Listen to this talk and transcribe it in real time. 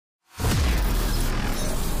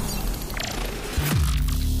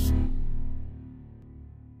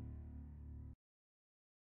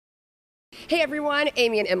Hey everyone,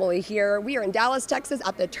 Amy and Emily here. We are in Dallas, Texas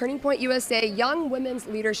at the Turning Point USA Young Women's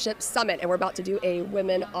Leadership Summit, and we're about to do a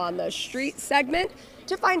Women on the Street segment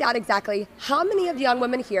to find out exactly how many of the young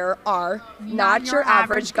women here are not your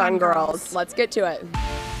average gun girls. Let's get to it.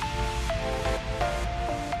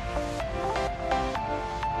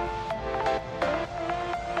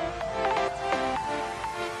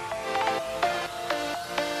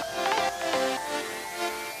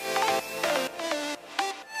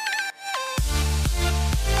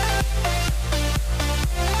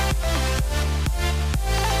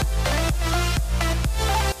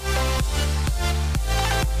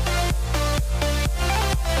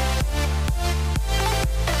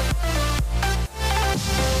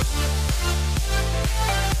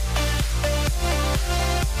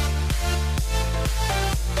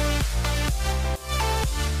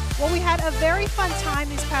 Well, we had a very fun time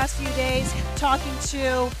these past few days talking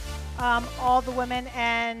to all the women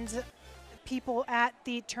and people at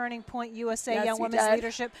the Turning Point USA Young Women's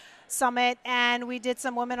Leadership Summit, and we did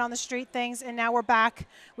some Women on the Street things, and now we're back.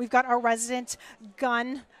 We've got our resident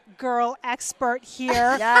gun girl expert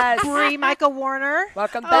here, Bree Warner.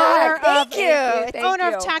 Welcome back. Thank you. Owner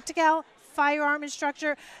of TactiGal, firearm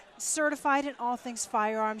instructor, certified in all things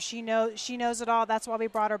firearms. She knows it all. That's why we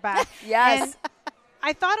brought her back. Yes. And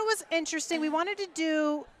I thought it was interesting. We wanted to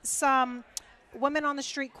do some women on the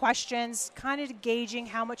street questions, kind of gauging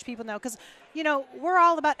how much people know. Because, you know, we're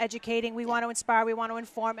all about educating. We want to inspire. We want to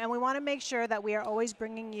inform. And we want to make sure that we are always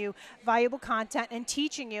bringing you valuable content and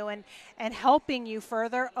teaching you and helping you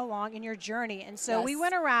further along in your journey. And so we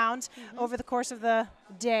went around over the course of the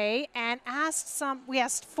day and we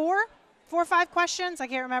asked four or five questions. I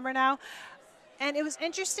can't remember now. And it was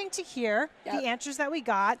interesting to hear the answers that we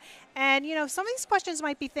got. And, you know, some of these questions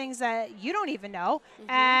might be things that you don't even know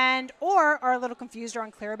or are a little confused or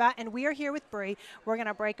unclear about. And we are here with Bree. We're going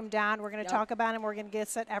to break them down. We're going to talk about them. We're going to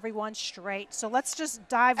set everyone straight. So let's just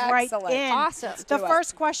dive right in. Awesome. The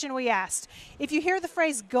first question we asked, if you hear the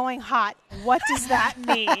phrase going hot, what does that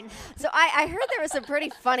mean? So I heard there were some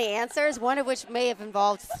pretty funny answers, one of which may have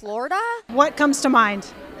involved Florida. What comes to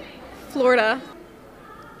mind? Florida.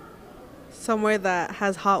 Somewhere that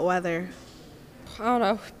has hot weather. I don't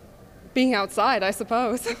know. Being outside, I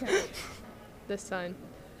suppose. The sun.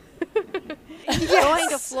 Going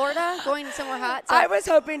to Florida? Going somewhere hot? So I was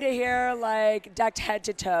hoping to hear like decked head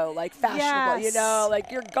to toe, like fashionable, you know, like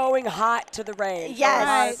you're going hot to the range. Yes.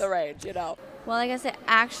 Hot to the range, you know. Well, I guess it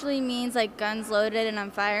actually means like guns loaded and I'm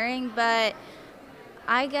firing, but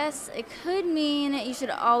I guess it could mean you should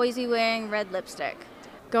always be wearing red lipstick.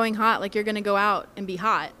 Going hot, like you're going to go out and be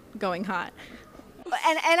hot. Going hot. And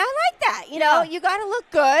I like that. You know, you got to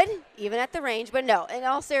look good, even at the range. But no, in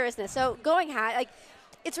all seriousness, so going hot, like,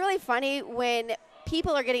 it's really funny when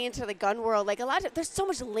people are getting into the gun world. Like, there's so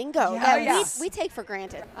much lingo that we take for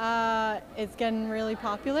granted. It's getting really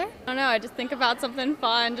popular. I don't know. I just think about something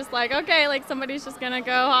fun. Just like, okay, like somebody's just going to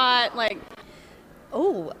go hot. Like,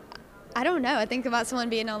 oh, I don't know. I think about someone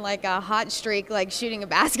being on like a hot streak, like shooting a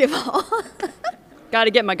basketball. Got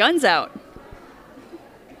to get my guns out.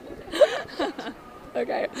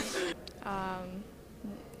 Okay.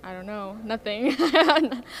 I don't know. Nothing.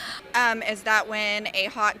 Is that when a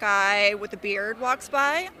hot guy with a beard walks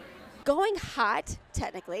by? Going hot,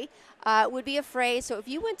 technically, would be a phrase. So if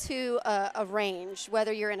you went to a range,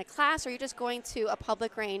 whether you're in a class or you're just going to a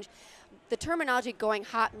public range, the terminology going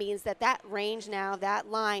hot means that range now, that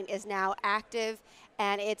line is now active,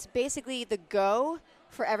 and it's basically the go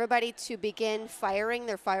for everybody to begin firing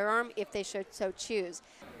their firearm if they should so choose.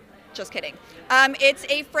 Just kidding. It's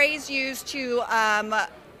a phrase used to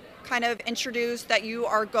kind of introduce that you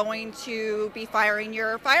are going to be firing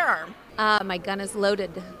your firearm. My gun is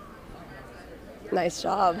loaded. Nice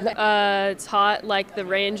job. It's hot, like the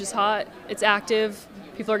range is hot. It's active.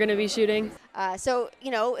 People are going to be shooting. So,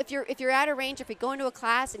 you know, if you're at a range, if you go into a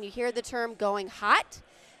class and you hear the term going hot,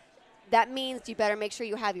 that means you better make sure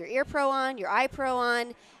you have your ear pro on, your eye pro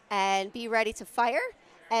on, and be ready to fire.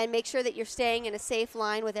 And make sure that you're staying in a safe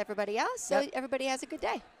line with everybody else, so everybody has a good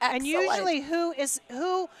day. And usually,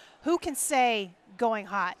 who can say going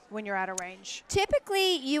hot when you're at a range?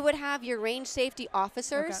 Typically, you would have your range safety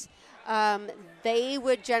officers. Okay. They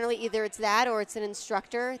would generally either it's that or it's an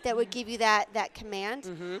instructor that would give you that command.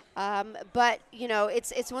 But you know,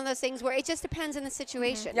 it's one of those things where it just depends on the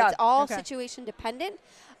situation. It's all situation dependent.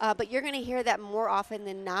 But you're going to hear that more often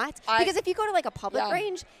than not, because if you go to like a public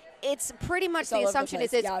range, it's pretty much the assumption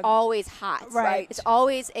is it's always hot. Right. It's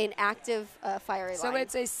always an active fiery line.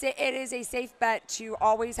 So it is a safe bet to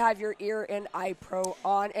always have your ear and eye pro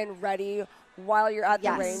on and ready while you're at the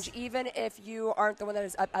Yes. range, even if you aren't the one that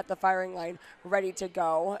is up at the firing line ready to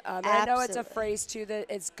go. And I know it's a Absolutely. phrase, too, that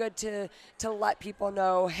it's good to let people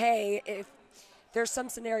know, hey, if there's some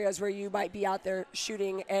scenarios where you might be out there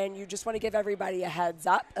shooting and you just want to give everybody a heads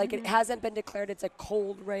up. Like it hasn't been declared it's a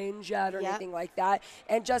cold range yet or Yep. anything like that.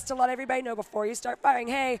 And just to let everybody know before you start firing,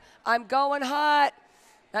 hey, I'm going hot.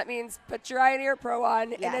 That means put your eye and ear pro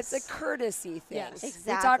on, and it's a Yes. courtesy thing. Yes. We talk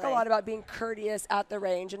Exactly. a lot about being courteous at the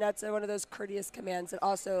range, and that's one of those courteous commands that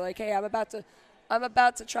also, like, hey, I'm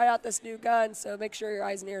about to try out this new gun, so make sure your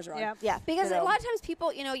eyes and ears are on. Yep. Yeah, because You know. a lot of times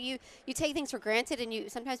people, you take things for granted,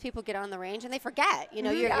 and sometimes people get on the range and they forget.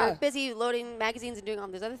 You're Yeah. busy loading magazines and doing all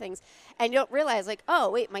these other things, and you don't realize, like, oh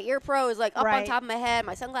wait, my ear pro is like up on Right. top of my head,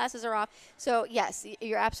 my sunglasses are off. So yes,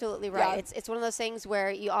 you're absolutely right. Yeah. It's one of those things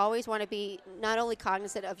where you always want to be not only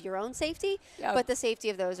cognizant of your own safety, Yeah. but the safety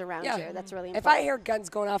of those around Yeah. you. That's really If important. I hear guns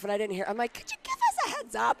going off and I didn't hear, I'm like, could you give us a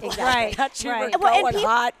heads up? Exactly. Right, That you right. were Well, and going peop-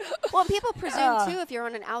 hot. Well, people presume Yeah. too, if you're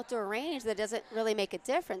on an outdoor range, that doesn't really make a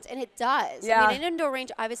difference, and it does. Yeah. I mean, an indoor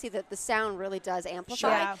range, obviously, the sound really does amplify. Sure.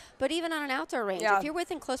 Yeah. But even on an outdoor range, Yeah. if you're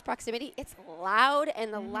within close proximity, it's loud,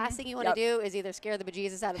 and the last thing you want to Yep. do is either scare the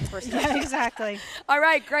bejesus out of the person. Yeah, exactly. All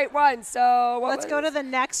right, great one. So Let's go to the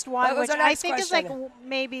next one, what was which our I next think is like question?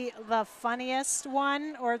 maybe the funniest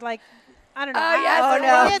one, or like, I don't know. Oh, yes, I no.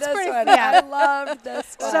 love It's this pretty one. yeah. I love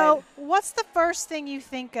this one. So, what's the first thing you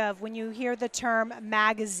think of when you hear the term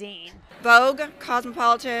magazine? Vogue,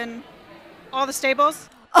 Cosmopolitan. All the staples?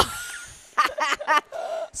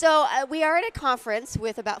 So we are at a conference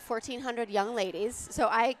with about 1,400 young ladies. So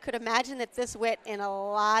I could imagine that this went in a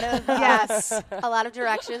lot of Yes. a lot of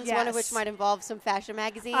directions. One of which Yes. might involve some fashion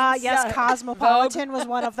magazines. Yes, Yeah. Cosmopolitan was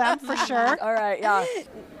one of them for sure. All right, yeah.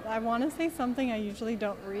 I want to say something I usually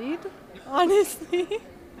don't read, honestly.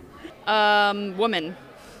 Woman.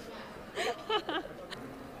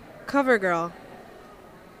 Cover girl.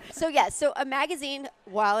 So yes, so a magazine,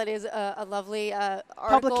 while it is a lovely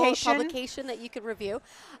article, publication that you could review,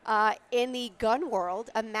 in the gun world,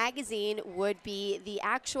 a magazine would be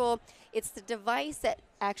it's the device that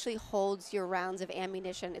actually holds your rounds of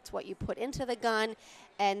ammunition. It's what you put into the gun,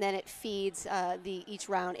 and then it feeds each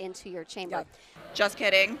round into your chamber. Yep. Just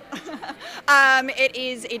kidding. It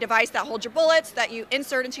is a device that holds your bullets that you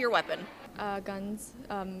insert into your weapon. Guns,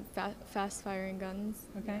 fast firing guns.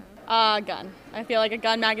 Okay. Gun. I feel like a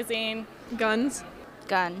gun magazine. Guns.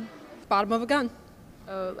 Gun. Bottom of a gun.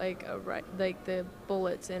 Oh, like the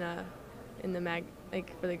bullets in the mag,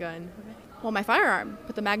 like for the gun. Well, my firearm.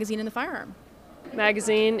 Put the magazine in the firearm.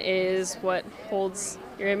 Magazine is what holds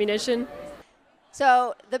your ammunition.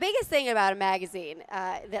 So the biggest thing about a magazine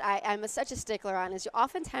that I'm such a stickler on is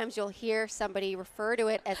oftentimes you'll hear somebody refer to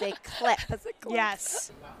it as a clip.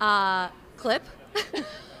 Yes. Clip.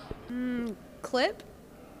 Clip?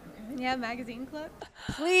 Yeah, magazine clip.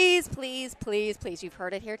 Please, please, please, please. You've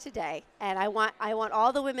heard it here today, and I want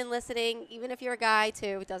all the women listening, even if you're a guy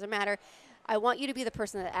too, it doesn't matter. I want you to be the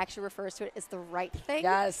person that actually refers to it as the right thing.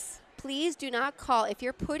 Yes. Please do not call if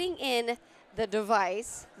you're putting in the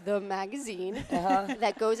device, the magazine,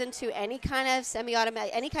 that goes into any kind of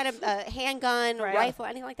semi-automatic, any kind of handgun, rifle,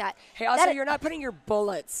 anything like that. Hey, also, you're not putting your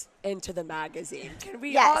bullets into the magazine. Can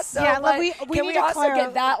we Yes. also, Yeah, we need to also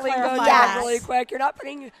get that lingo clarify down that. really quick? You're not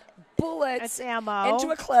putting bullets It's ammo. into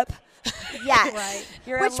a clip. Yes. Right.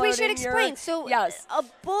 You're Which we should unloading your- explain. So yes. a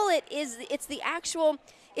bullet it's the actual,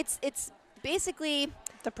 it's basically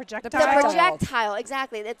The projectile. the projectile,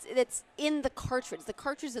 exactly. That's in the cartridge. The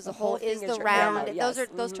cartridge as a whole thing is is the your round. ammo, yes.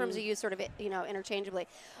 Those terms are used sort of interchangeably.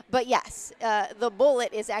 But yes, the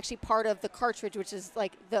bullet is actually part of the cartridge, which is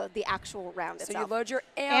like the actual round So itself. you load your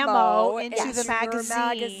Ammo ammo into into the your magazine.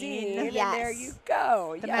 magazine, and there Yes. you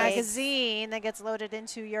go. The Yes. magazine that gets loaded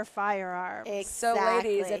into your firearm. So,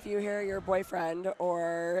 ladies, if you hear your boyfriend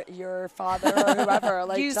or your father or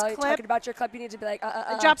whoever Use clip. talking about your clip, you need to be like,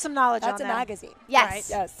 Drop some knowledge that's on a them. magazine. Yes. Right.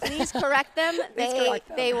 Yes. Please correct them. correct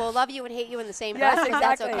them. They will love you and hate you in the same Yes, breath. if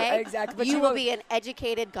exactly, That's okay. exactly. But you you will will- be an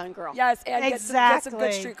educated gun girl. Yes, and get some good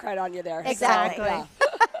Exactly. street cred on you there. Exactly. So,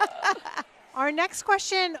 yeah. Our next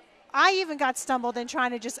question, I even got stumbled in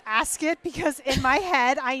trying to just ask it because in my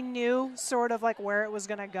head I knew sort of like where it was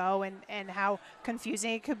going to go and how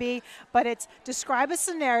confusing it could be. But it's describe a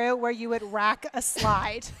scenario where you would rack a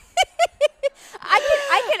slide.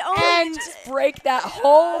 I can only Just break that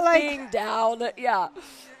whole Like- thing down. Yeah.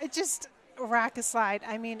 It just rack a slide.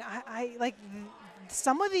 I mean, I like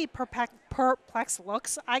some of the perplexed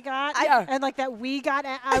looks I got Yeah. and like that we got.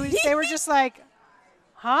 They were just like,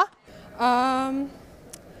 huh?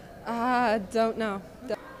 Don't know.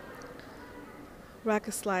 Rack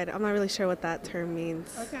a slide. I'm not really sure what that term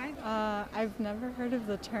means. Okay. I've never heard of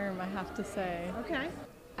the term, I have to say. Okay.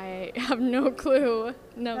 I have no clue.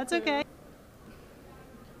 No That's clue. okay.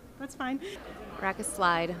 That's fine. Rack a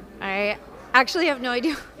slide. I actually have no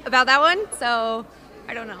idea about that one, so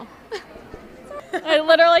I don't know. I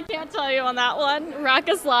literally can't tell you on that one. Rack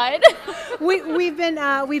a slide. We've been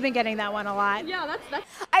getting that one a lot. Yeah, that's.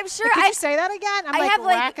 I'm sure. Could you say that again? I'm like,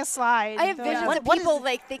 rack a slide. I have visions of people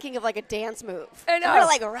like thinking of like a dance move. I know. We're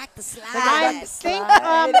like rack the slide. I think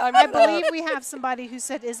I believe we have somebody who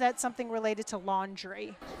said, "Is that something related to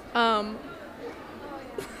laundry?" That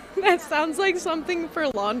sounds like something for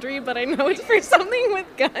laundry, but I know it's for something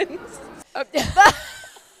with guns.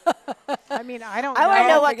 I mean, I don't know. I want to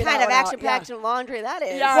know what figure kind that of one out, action-packed laundry that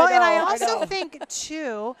is. Yeah, Well, I and I know, I also know. think,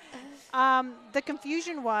 too, the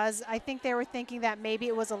confusion was, I think they were thinking that maybe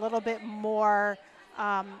it was a little bit more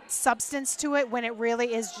substance to it when it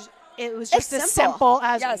really is just, it was just as simple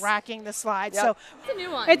as racking the slide. Yep. So It's a new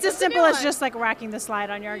one. it's as simple as just like racking the slide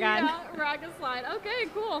on your gun. Yeah, rack a slide. Okay,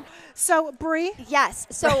 cool. So, Bree? Yes.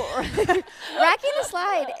 So racking the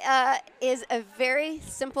slide is a very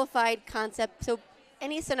simplified concept. So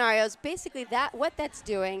any scenarios, basically what that's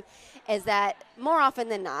doing is that more often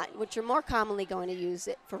than not, which you're more commonly going to use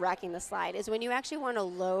it for racking the slide, is when you actually want to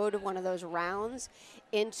load one of those rounds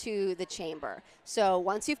into the chamber. So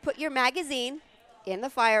once you've put your magazine in the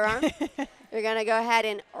firearm, you're going to go ahead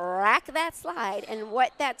and rack that slide. And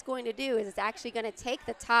what that's going to do is it's actually going to take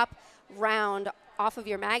the top round off of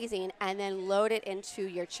your magazine and then load it into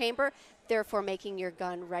your chamber, therefore making your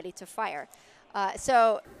gun ready to fire. Is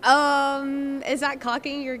that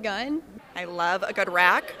cocking your gun? I love a good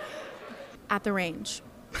rack. At the range.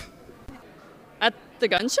 At the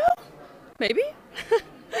gun show? Maybe?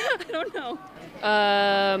 I don't know.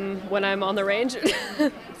 When I'm on the range.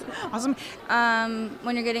 Awesome.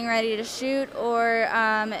 When you're getting ready to shoot, or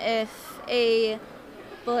if a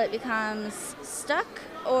bullet becomes stuck,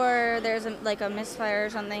 or there's a misfire or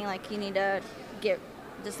something, like you need to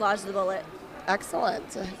dislodge the bullet. Excellent.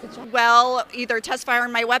 Good job. Well, either test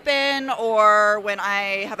firing my weapon or when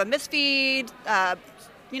I have a misfeed,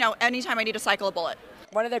 anytime I need to cycle a bullet.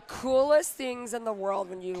 One of the coolest things in the world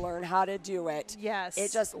when you learn how to do it. Yes.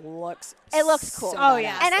 It just looks cool. So Oh,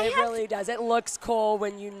 yeah. badass. And it really does. It looks cool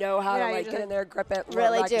when you know how to get in there, grip it,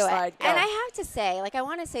 really rack do your it. slide, go. And I have to say, I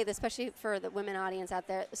want to say this, especially for the women audience out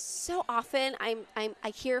there. So often, I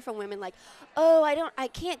hear from women like, "Oh, I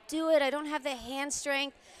can't do it. I don't have the hand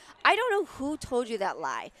strength." I don't know who told you that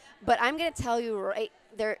lie, but I'm going to tell you right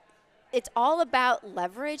there. It's all about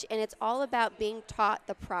leverage, and it's all about being taught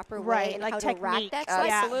the proper way and like how technique. to rack that slide.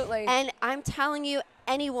 Absolutely. And I'm telling you,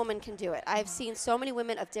 any woman can do it. I've seen so many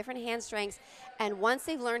women of different hand strengths, and once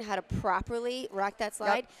they learn how to properly rack that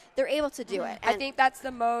slide, they're able to do it. I think that's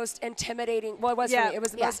the most intimidating. Well, it was for me. It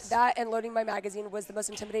was the Yes. most, that and loading my magazine was the most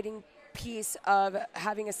intimidating piece of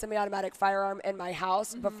having a semi-automatic firearm in my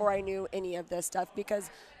house before I knew any of this stuff, because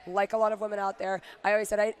like a lot of women out there, I always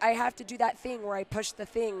said I have to do that thing where I push the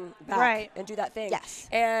thing back and do that thing. Yes.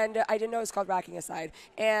 And I didn't know it was called racking a slide.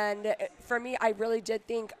 And for me, I really did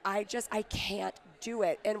think I can't do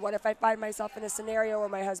it. And what if I find myself in a scenario where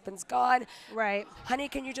my husband's gone? Right. Honey,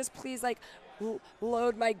 can you just please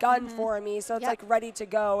load my gun for me so it's ready to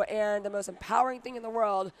go? And the most empowering thing in the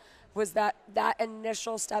world was that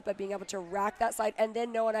initial step of being able to rack that slide, and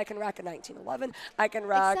then knowing I can rack a 1911, I can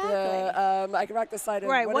rack the slide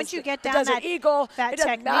of Once you get down the Desert that Eagle, that it doesn't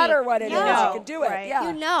technique, matter what it is, you can do it. Right. Yeah.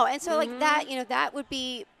 And so that would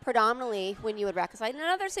be predominantly when you would rack a slide. And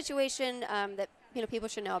another situation that people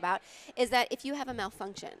should know about is that if you have a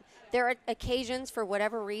malfunction, there are occasions for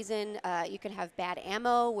whatever reason you can have bad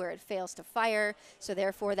ammo where it fails to fire. So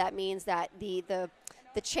therefore, that means that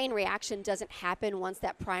the chain reaction doesn't happen once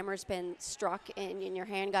that primer's been struck in your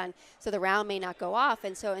handgun, so the round may not go off.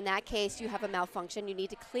 And so in that case, you have a malfunction. You need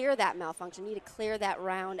to clear that malfunction. You need to clear that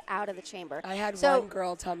round out of the chamber. I had one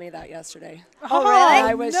girl tell me that yesterday. Oh,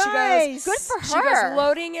 really? Nice. Good for her. She goes,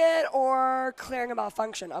 loading it or clearing a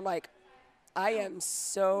malfunction. I'm like, I am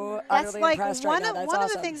so utterly impressed right now. That's one awesome.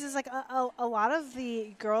 of the things is a lot of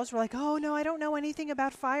the girls were like, "Oh no, I don't know anything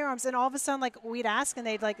about firearms," and all of a sudden we'd ask and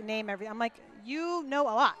they'd name everything. I'm like, "You know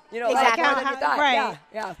a lot." You know, exactly. more than you thought. Right.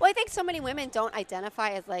 Yeah. Well, I think so many women don't identify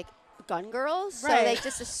as gun girls, so they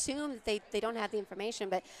just assume that they don't have the information.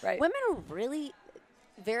 But women are really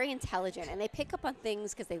very intelligent, and they pick up on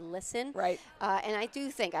things because they listen. Right. And I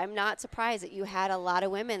do think, I'm not surprised that you had a lot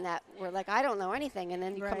of women that were like, I don't know anything, and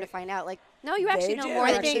then you come to find out, like, no, you actually know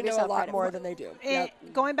more than you give yourself know a lot credit more for. than they do.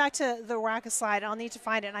 Going back to the rocket slide, I'll need to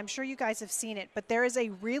find it, and I'm sure you guys have seen it, but there is a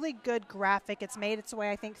really good graphic. It's made its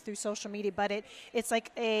way, I think, through social media, but it's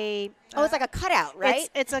like a... it's like a cutout, right?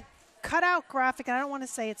 It's a cutout graphic, and I don't want to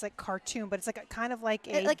say it's like cartoon, but it's like kind of like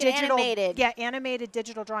a like digital, an animated. Yeah, animated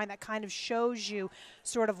digital drawing that kind of shows you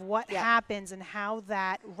sort of what happens and how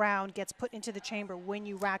that round gets put into the chamber when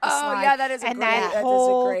you rack a slide. Oh, yeah, that is a great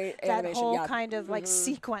animation. That whole kind of like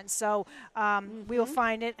sequence. So we will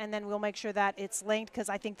find it, and then we'll make sure that it's linked, because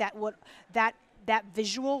I think that that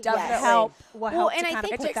visual will help and to I kind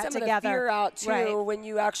think of put that some together. of the fear out too when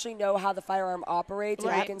you actually know how the firearm operates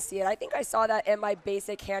and you can see it. I think I saw that in my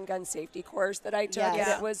basic handgun safety course that I took, and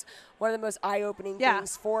it was one of the most eye-opening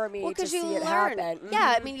things for me to see it happen.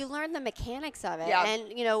 Yeah, I mean, you learn the mechanics of it,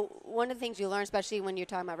 and you know, one of the things you learn, especially when you're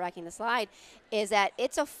talking about racking the slide, is that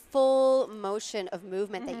it's a full motion of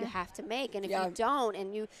movement that you have to make, and if you don't,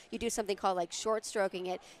 and you do something called like short stroking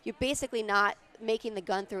it, you're basically not making the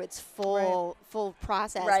gun through its full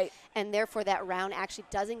process, and therefore that round actually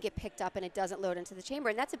doesn't get picked up and it doesn't load into the chamber,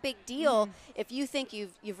 and that's a big deal. If you think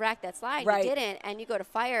you've racked that slide, you didn't, and you go to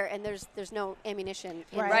fire and there's no ammunition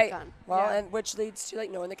in that gun. Well, and which leads to like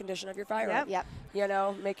knowing the condition of your firearm. You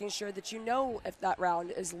know, making sure that you know if that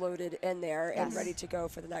round is loaded in there and ready to go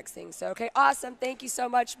for the next thing. So, okay, awesome. Thank you so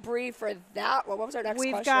much, Bree, for that. Well, what was our next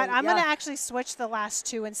question? I'm going to actually switch the last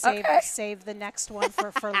two and save the next one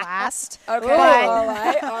for last. Okay. All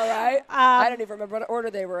right. I don't even remember what order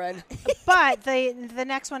they were in. But the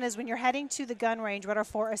next one is, when you're heading to the gun range, what are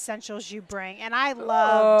 4 essentials you bring? And I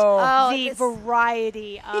loved the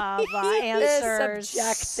variety of answers.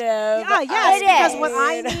 Subjective. Because what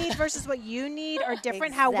I need versus what you need are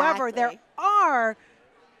different. However, there are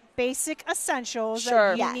basic essentials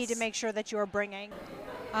that you need to make sure that you're bringing.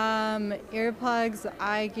 Earplugs,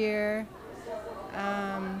 eye gear,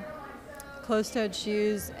 closed-toed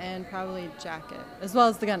shoes, and probably a jacket, as well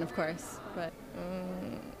as the gun, of course. But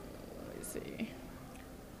let me see.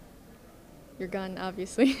 Your gun,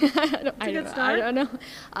 obviously. I don't know.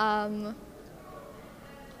 I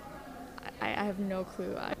have no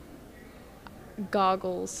clue.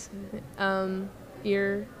 Goggles,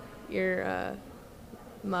 ear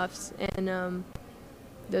muffs, and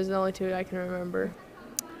those are the only 2 I can remember.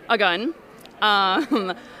 A gun.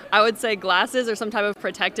 I would say glasses or some type of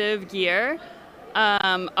protective gear,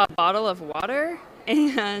 a bottle of water,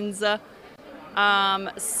 and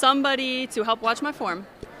somebody to help watch my form.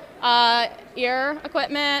 Ear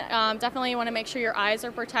equipment. Definitely want to make sure your eyes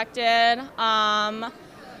are protected.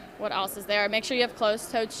 What else is there? Make sure you have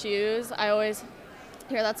closed-toed shoes. I always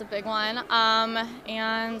hear that's a big one. And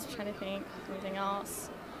I'm trying to think anything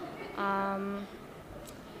else.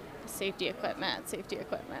 Safety equipment.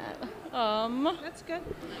 That's good.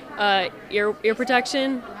 Ear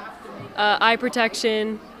protection, eye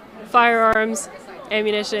protection, firearms,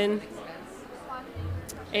 ammunition,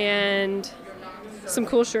 and some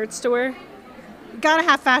cool shirts to wear. Gotta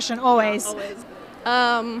have fashion always.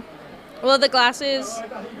 Well, the glasses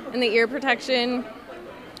and the ear protection,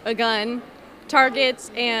 a gun,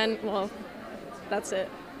 targets, and, well, that's it.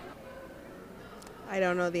 I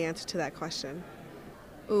don't know the answer to that question.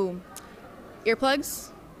 Ooh.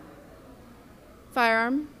 Earplugs,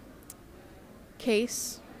 firearm,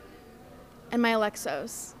 case, and my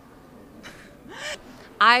Alexos.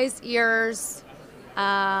 Eyes, ears,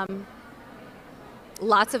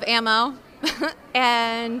 lots of ammo,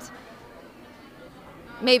 and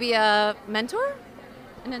maybe a mentor,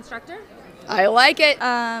 an instructor. I like it.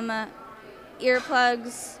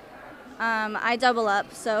 Earplugs. I double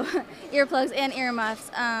up, so earplugs and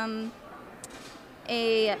earmuffs.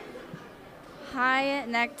 A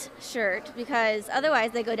high-necked shirt, because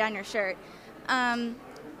otherwise they go down your shirt. A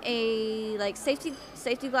safety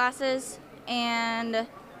glasses, and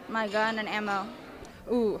my gun and ammo.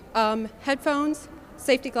 Ooh, headphones,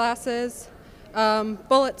 safety glasses,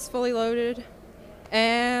 bullets fully loaded,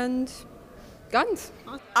 and guns.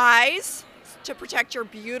 Eyes to protect your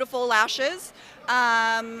beautiful lashes,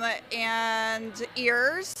 and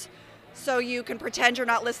ears so you can pretend you're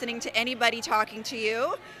not listening to anybody talking to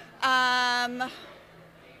you.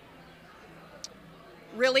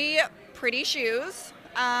 Really pretty shoes.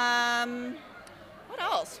 What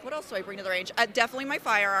else? What else do I bring to the range? Definitely my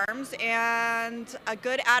firearms and a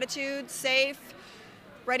good attitude, safe,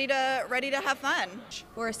 ready to have fun.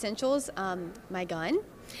 For essentials, my gun,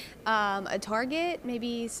 a target,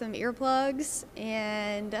 maybe some earplugs,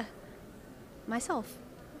 and myself.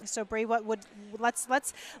 So Bree, let's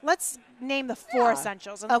name the 4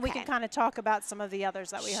 essentials, and then we Okay. can kind of talk about some of the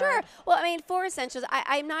others that we Sure. heard. Well, I mean, 4 essentials.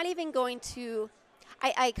 I'm not even going to.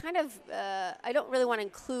 I don't really want to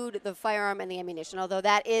include the firearm and the ammunition, although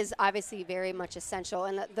that is obviously very much essential,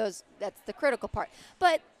 and that's the critical part.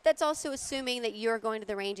 But that's also assuming that you're going to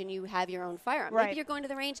the range and you have your own firearm. Right. Maybe you're going to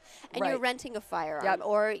the range and Right. you're renting a firearm, Yep.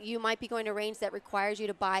 or you might be going to a range that requires you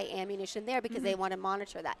to buy ammunition there because they want to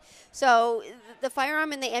monitor that. So the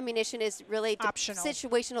firearm and the ammunition is really Optional.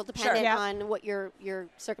 Situational, dependent Yeah. on what your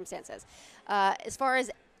circumstance is. As far as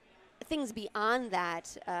things beyond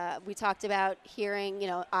that, we talked about hearing,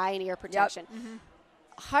 eye and ear protection.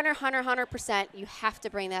 100%, you have to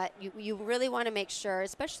bring that. You really want to make sure,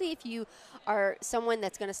 especially if you are someone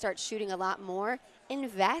that's going to start shooting a lot more,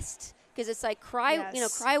 invest. Because it's like cry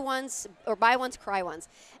once or buy once, cry once.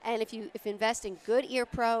 And if you invest in good ear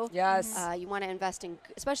pro, Yes. you want to invest in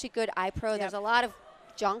especially good eye pro. There's a lot of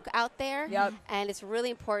junk out there, and it's really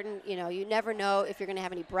important. You never know if you're going to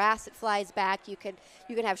have any brass that flies back. You can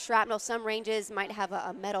have shrapnel. Some ranges might have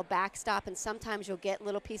a metal backstop, and sometimes you'll get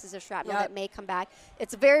little pieces of shrapnel that may come back.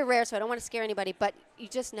 It's very rare, so I don't want to scare anybody, but you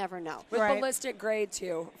just never know. With ballistic grade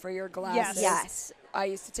too for your glasses. Yes. I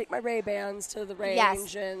used to take my Ray-Bans to the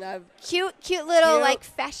range, and I've cute little like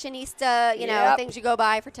fashionista, things you go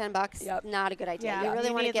buy for $10. Yep. Not a good idea. Yeah, You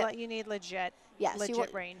really want to get. You need legit. Yes,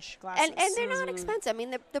 legit range glasses. And they're not expensive. I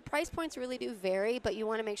mean, the price points really do vary, but you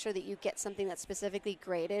want to make sure that you get something that's specifically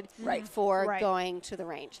graded for going to the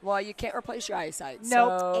range. Well, you can't replace your eyesight.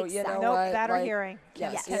 Nope. So, Exactly. That or hearing.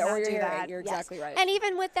 Yes. Yes. Or your do hearing. that. You're exactly right. And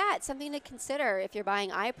even with that, something to consider if you're buying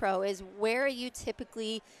iPro is where are you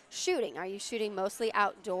typically shooting? Are you shooting mostly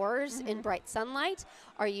outdoors in bright sunlight?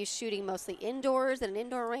 Are you shooting mostly indoors at an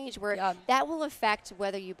indoor range where that will affect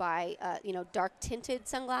whether you buy, dark tinted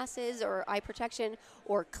sunglasses or eye protection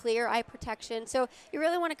or clear eye protection. So you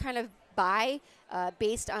really want to kind of buy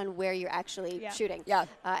based on where you're actually shooting. Yeah.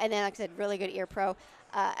 And then, like I said, really good ear pro.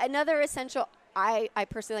 Another essential I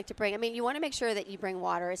personally like to bring, you want to make sure that you bring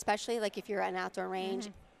water, especially like if you're at an outdoor range.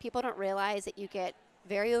 People don't realize that you get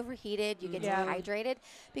very overheated, you get dehydrated,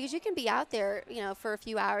 because you can be out there, for a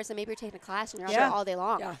few hours, and maybe you're taking a class and you're out there all day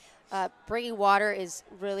long. Yeah. Bringing water is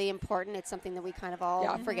really important. It's something that we kind of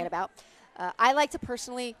all forget about. I like to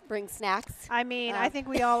personally bring snacks. I think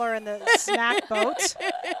we all are in the snack boat.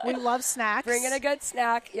 We love snacks. Bring in a good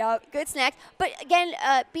snack. Yep. Good snack. But again,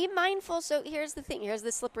 be mindful. So here's the thing. Here's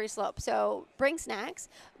the slippery slope. So bring snacks,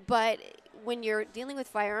 but when you're dealing with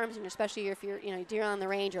firearms, and especially if you're dealing on the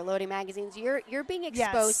range or loading magazines, you're being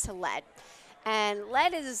exposed to lead. And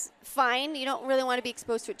lead is fine. You don't really want to be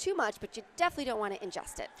exposed to it too much, but you definitely don't want to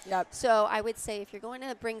ingest it. Yep. So I would say if you're going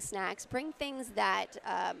to bring snacks, bring things that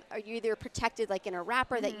are either protected, like in a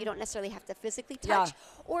wrapper that you don't necessarily have to physically touch,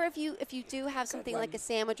 or if you do have something like a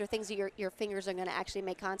sandwich or things that your fingers are going to actually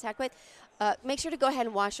make contact with, make sure to go ahead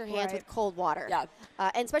and wash your hands with cold water. Yeah.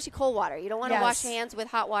 And especially cold water. You don't want to wash your hands with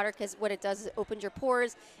hot water because what it does is it opens your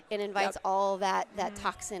pores and invites all that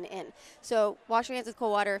toxin in. So wash your hands with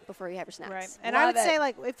cold water before you have your snacks. Right. And Love I would it. say,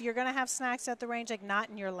 like, if you're going to have snacks at the range, like, not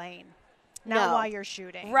in your lane. Not while you're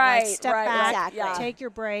shooting. Right, Like, step right, back, exactly. take your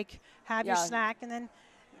break, have your snack, and then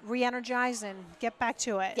re-energize and get back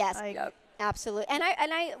to it. Yes. Like, Absolutely. And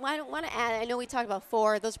I want to add, I know we talked about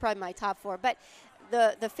 4, those are probably my top 4, but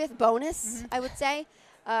the fifth bonus, I would say,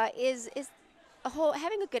 is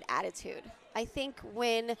having a good attitude. I think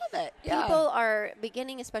when people are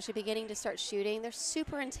beginning to start shooting, they're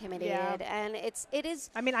super intimidated, and it is.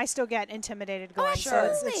 I still get intimidated going.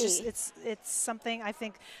 Absolutely. So it's something. I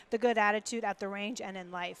think the good attitude at the range and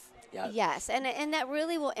in life. Yep. Yes, and that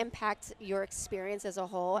really will impact your experience as a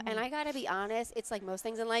whole. And I got to be honest, it's like most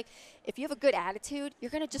things in life. If you have a good attitude,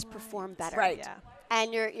 you're going to just perform better. Right. Yeah.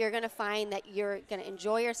 And you're going to find that you're going to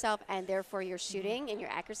enjoy yourself, and therefore your shooting and your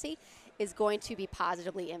accuracy is going to be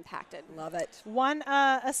positively impacted. Love it. One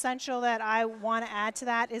essential that I want to add to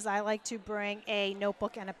that is I like to bring a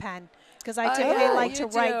notebook and a pen, because I typically like to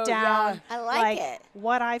write down I like it.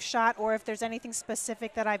 what I've shot, or if there's anything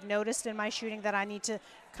specific that I've noticed in my shooting that I need to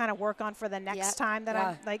kind of work on for the next time that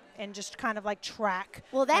I'm like, and just kind of like track.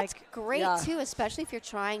 Well, that's great too, especially if you're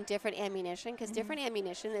trying different ammunition, because different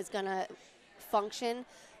ammunition is going to function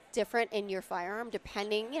different in your firearm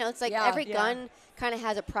depending, it's like every gun kind of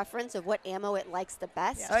has a preference of what ammo it likes the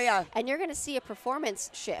best. Yes. Oh, yeah. And you're going to see a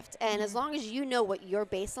performance shift. And as long as you know what your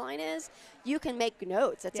baseline is, you can make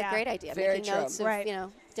notes. That's a great idea. Very making true. notes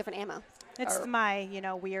of, different ammo. It's my,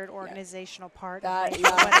 weird organizational part.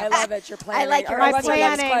 I love it. You're planning. I like your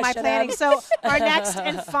my planning. So our next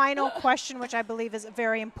and final question, which I believe is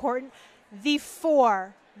very important, the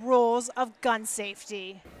 4 rules of gun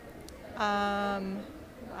safety.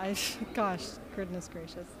 Gosh, goodness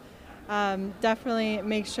gracious. Definitely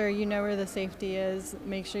make sure you know where the safety is.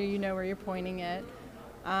 Make sure you know where you're pointing it.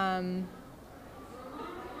 I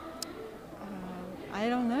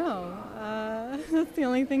don't know. That's the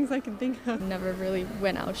only things I can think of. Never really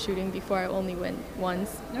went out shooting before. I only went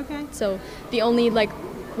once. Okay. So the only, like,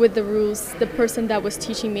 with the rules, the person that was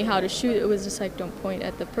teaching me how to shoot, it was just like, don't point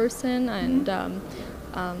at the person and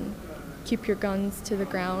keep your guns to the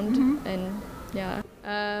ground. And yeah.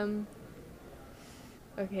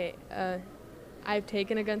 Okay. I've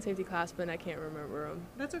taken a gun safety class, but I can't remember them.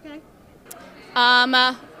 That's okay.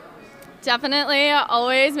 Definitely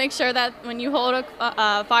always make sure that when you hold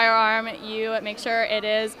a firearm, you make sure it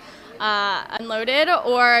is unloaded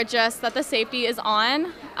or just that the safety is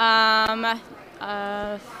on.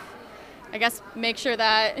 I guess make sure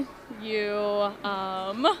that you,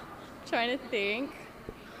 trying to think.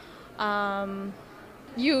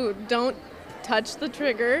 You don't touch the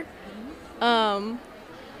trigger. I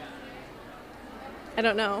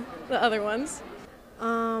don't know the other ones.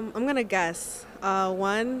 I'm gonna guess.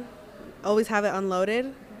 One, always have it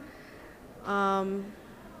unloaded.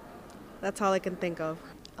 That's all I can think of.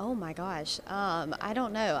 Oh my gosh. I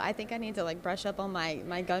don't know. I think I need to like brush up on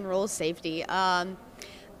my gun rules safety.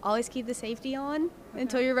 Always keep the safety on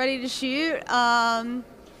until you're ready to shoot.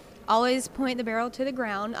 Always point the barrel to the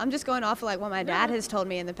ground. I'm just going off of like what my dad has told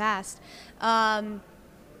me in the past.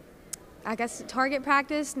 I guess target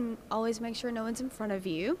practice and always make sure no one's in front of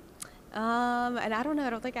you. And I don't know.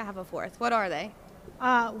 I don't think I have a fourth. What are they?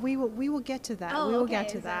 We will get to that. Oh, we will okay. get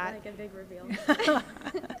to Is that. like a big reveal?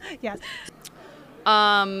 Yes.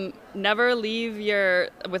 Never leave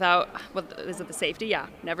the safety? Yeah.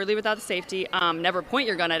 Never leave without the safety. Never point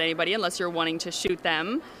your gun at anybody unless you're wanting to shoot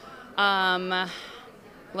them.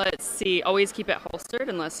 Let's see. Always keep it holstered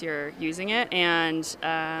unless you're using it. And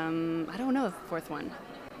I don't know the fourth one.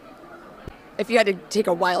 If you had to take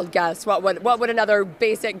a wild guess, what would another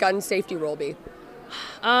basic gun safety rule be?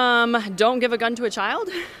 Don't give a gun to a child.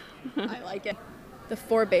 I like it. The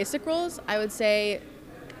 4 basic rules, I would say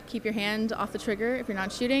keep your hand off the trigger if you're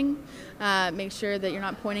not shooting. Make sure that you're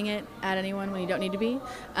not pointing it at anyone when you don't need to be.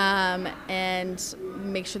 And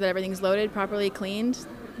make sure that everything's loaded, properly cleaned.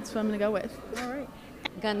 That's what I'm going to go with. All right.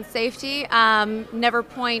 Gun safety, never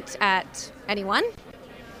point at anyone.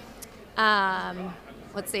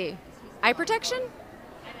 Let's see. Eye protection?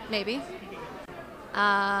 Maybe.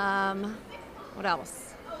 What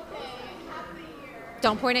else?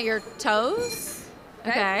 Don't point at your toes.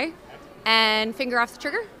 Okay. And finger off the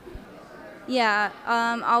trigger? Yeah,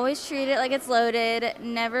 always treat it like it's loaded.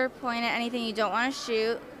 Never point at anything you don't want to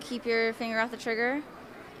shoot. Keep your finger off the trigger.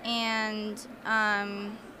 And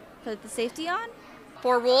put the safety on.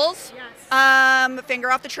 4 rules. Yes.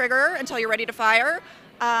 Finger off the trigger until you're ready to fire.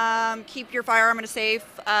 Keep your firearm in a safe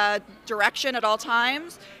direction at all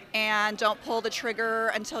times. And don't pull the trigger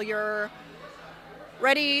until you're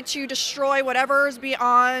ready to destroy whatever's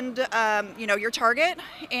beyond, your target.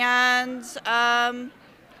 And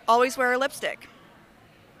always wear a lipstick.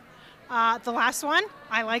 The last one,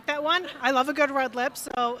 I like that one. I love a good red lip,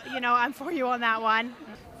 so, I'm for you on that one.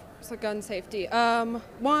 So gun safety.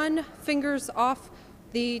 1, fingers off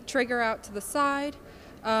the trigger out to the side.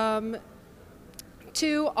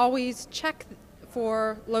 2, always check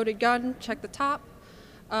for loaded gun, check the top.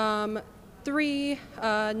 3,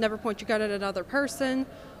 never point your gun at another person.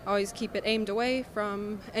 Always keep it aimed away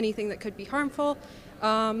from anything that could be harmful.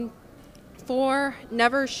 4,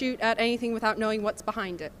 never shoot at anything without knowing what's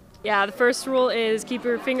behind it. Yeah, the first rule is keep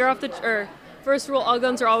your finger off first rule, all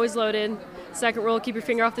guns are always loaded. Second rule, keep your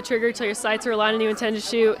finger off the trigger until your sights are aligned and you intend to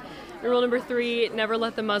shoot. And rule number 3, never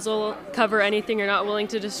let the muzzle cover anything you're not willing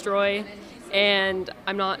to destroy. And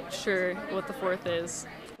I'm not sure what the 4th is.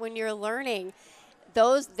 When you're learning,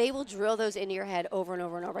 they will drill those into your head over and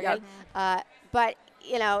over and over again. But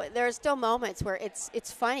there's still moments where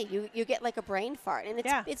it's funny. You get like a brain fart, and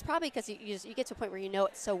it's probably because you get to a point where you know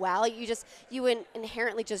it so well. You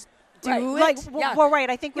inherently just do it. Right.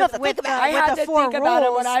 I think with the 4 rules. I had to think about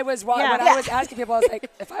it when I was asking people. I was like,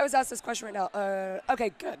 if I was asked this question right now, okay,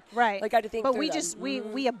 good. Right. Like I had to think. But through we them. just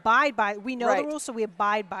we abide by. We know the rules, so we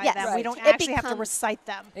abide by them. Right. We don't actually have to recite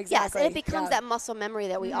them. Exactly. Yes, and it becomes that muscle memory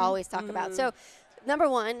that we always talk about. So. Number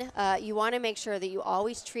 1, you want to make sure that you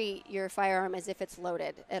always treat your firearm as if it's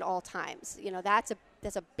loaded at all times. That's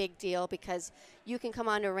a big deal because you can come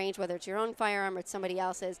onto a range, whether it's your own firearm or it's somebody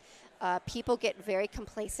else's. People get very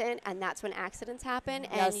complacent, and that's when accidents happen.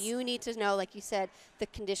 And you need to know, like you said, the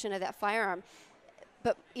condition of that firearm.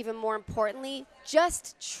 but even more importantly,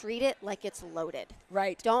 just treat it like it's loaded.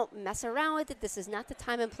 Right. Don't mess around with it. This is not the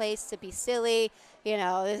time and place to be silly. You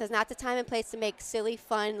know, this is not the time and place to make silly,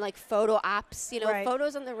 fun, like photo ops. You know, Right.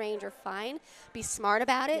 photos on the range are fine. Be smart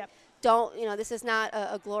about it. Yep. Don't, you know, this is not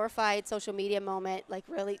a glorified social media moment. Like,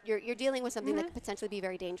 really, you're dealing with something that could potentially be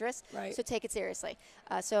very dangerous. Right. So take it seriously.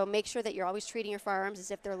 So make sure that you're always treating your firearms as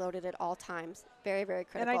if they're loaded at all times. Very, very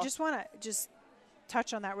critical. And I just want to just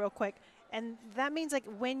touch on that real quick. And that means like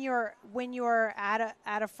when you're at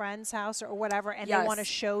a friend's house or whatever, and they want to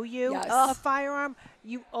show you a firearm,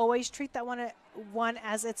 you always treat that one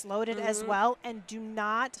as it's loaded as well, and do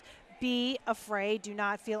not be afraid. Do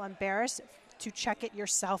not feel embarrassed to check it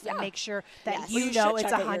yourself and make sure that you know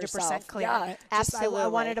it's 100% clear. Yeah, absolutely. I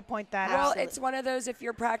wanted to point that out. Well, it's one of those, if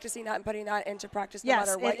you're practicing that and putting that into practice no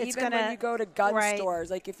matter what, it's even when you go to gun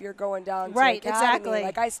stores, like if you're going down to Academy,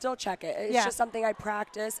 like I still check it. It's just something I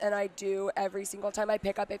practice and I do every single time I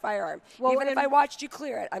pick up a firearm. Well, even if I watched you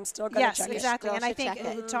clear it, I'm still going to check it. Yes, exactly. And I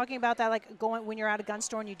think talking about that, like going when you're at a gun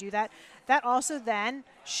store and you do that, that also then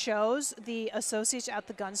shows the associates at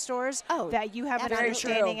the gun stores that you have an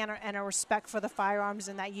understanding and a respect for the firearms,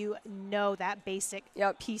 and that you know that basic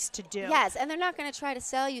piece to do. Yes, and they're not going to try to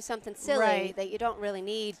sell you something silly that you don't really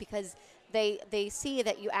need, because they see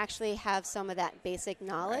that you actually have some of that basic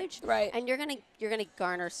knowledge, and you're gonna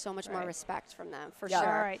garner so much more respect from them for sure. All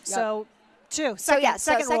right, so second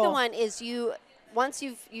second one is once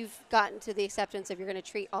you've gotten to the acceptance of you're going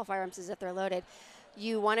to treat all firearms as if they're loaded.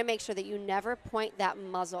 You want to make sure that you never point that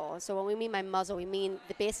muzzle. So when we mean by muzzle, we mean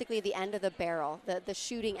basically the end of the barrel, the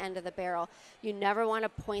shooting end of the barrel. You never want to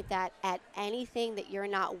point that at anything that you're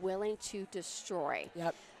not willing to destroy.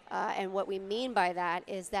 Yep. And what we mean by that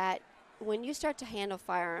is that when you start to handle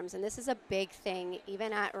firearms, and this is a big thing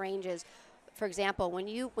even at ranges, for example, when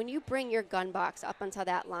you bring your gun box up onto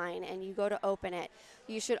that line and you go to open it,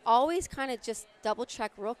 you should always kind of just double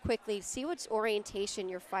check real quickly, see which orientation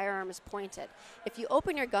your firearm is pointed. If you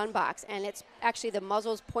open your gun box and it's actually the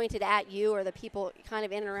muzzle's pointed at you or the people kind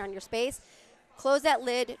of in and around your space, close that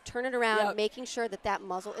lid, turn it around, making sure that that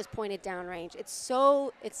muzzle is pointed downrange. It's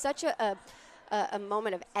such a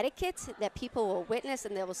moment of etiquette that people will witness,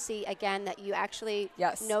 and they will see again that you actually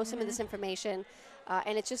know some of this information.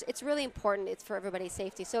 And it's really important. It's for everybody's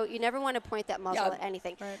safety. So you never want to point that muzzle at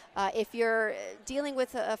anything. Right. If you're dealing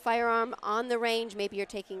with a firearm on the range, maybe you're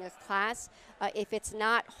taking a class. If it's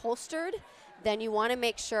not holstered, then you want to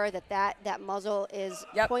make sure that muzzle is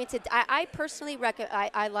pointed. I personally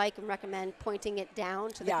I like and recommend pointing it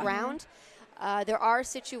down to the ground. There are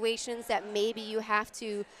situations that maybe you have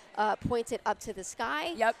to point it up to the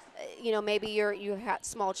sky. Yep. You know, maybe you have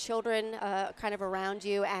small children kind of around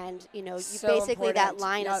you, and you know, basically that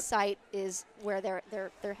line of sight is where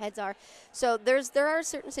their heads are. So there are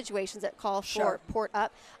certain situations that call for port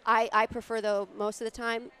up. I prefer, though, most of the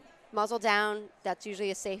time, muzzle down. That's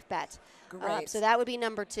usually a safe bet. Great. So that would be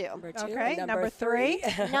number 2. Okay, number 3.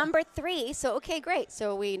 Number 3. So, okay, great.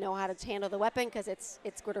 So we know how to handle the weapon because it's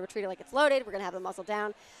going to treat it like it's loaded. We're going to have the muzzle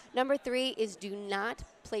down. Number 3 is do not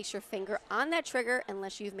place your finger on that trigger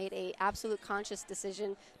unless you've made a absolute conscious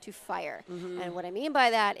decision to fire. And what I mean by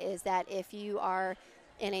that is that if you are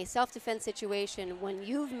in a self-defense situation, when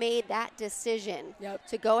you've made that decision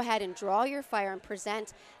to go ahead and draw your firearm,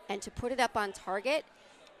 present, and to put it up on target,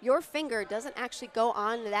 your finger doesn't actually go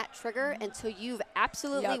on that trigger until you've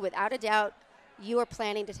absolutely, without a doubt, you are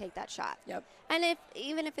planning to take that shot. And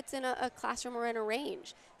even if it's in a classroom or in a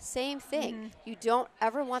range, same thing. You don't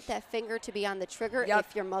ever want that finger to be on the trigger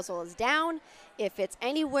if your muzzle is down, if it's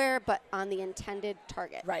anywhere but on the intended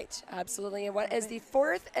target. Right, absolutely. And what is the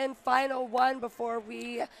 4th and final one before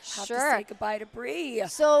we have to say goodbye to Bree?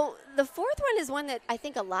 So the 4th one is one that I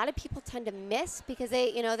think a lot of people tend to miss because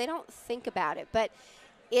they don't think about it. But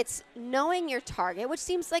it's knowing your target, which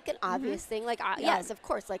seems like an obvious thing. Like, yes, of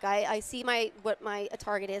course. Like, I see what my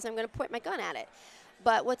target is. I'm going to point my gun at it.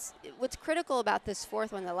 But what's critical about this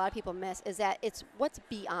 4th one that a lot of people miss is that it's what's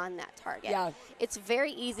beyond that target. Yeah. It's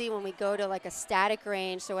very easy when we go to, like, a static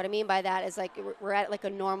range. So what I mean by that is, like, we're at, like, a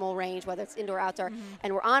normal range, whether it's indoor or outdoor,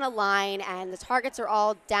 and we're on a line, and the targets are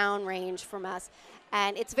all downrange from us.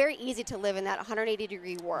 And it's very easy to live in that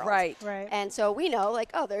 180-degree world. Right. And so we know, like,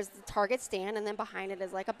 oh, there's the target stand, and then behind it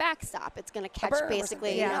is, like, a backstop. It's going to catch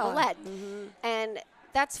basically the lead. And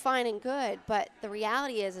that's fine and good, but the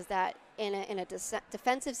reality is that in a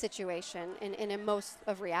defensive situation, in most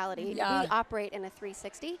of reality, we operate in a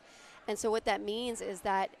 360. And so what that means is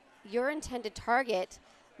that your intended target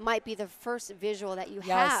might be the first visual that you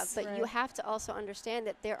have, but you have to also understand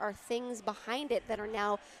that there are things behind it that are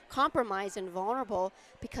now compromised and vulnerable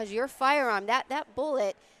because your firearm, that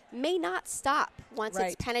bullet may not stop once Right.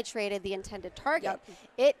 it's penetrated the intended target. Yep.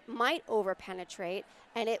 It might over-penetrate,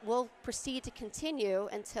 and it will proceed to continue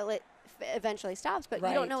until it eventually stops, but you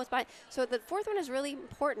Right. don't know what's behind. So the fourth one is really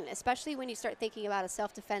important, especially when you start thinking about a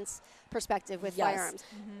self-defense perspective with Yes. firearms.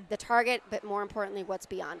 The target, but more importantly, what's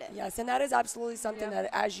beyond it. Yes, and that is absolutely something that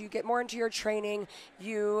as you get more into your training,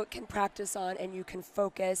 you can practice on and you can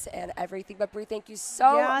focus and everything. But Bree, thank you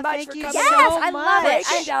so much thank for you coming Yes, out, I love it.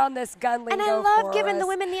 breaking down this gun lingo And I love for giving us. the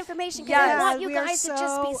women the information because Yes. I want you We are guys to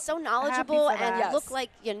just be so so happy knowledgeable for and that. look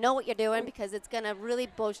like you know what you're doing because it's going to really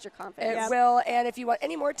boost your confidence. It will, and if you want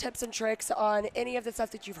any more tips and tricks on any of the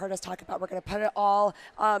stuff that you've heard us talk about, we're going to put it all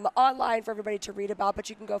online for everybody to read about, but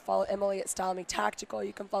you can go follow Emily at Style Me Tactical.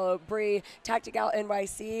 You can follow Bree, TactiGal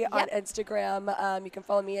NYC on Instagram. You can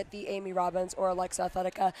follow me at the Amy Robbins or Alexo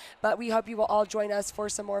Athletica, but we hope you will all join us for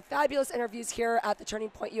some more fabulous interviews here at the Turning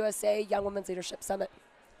Point USA Young Women's Leadership Summit.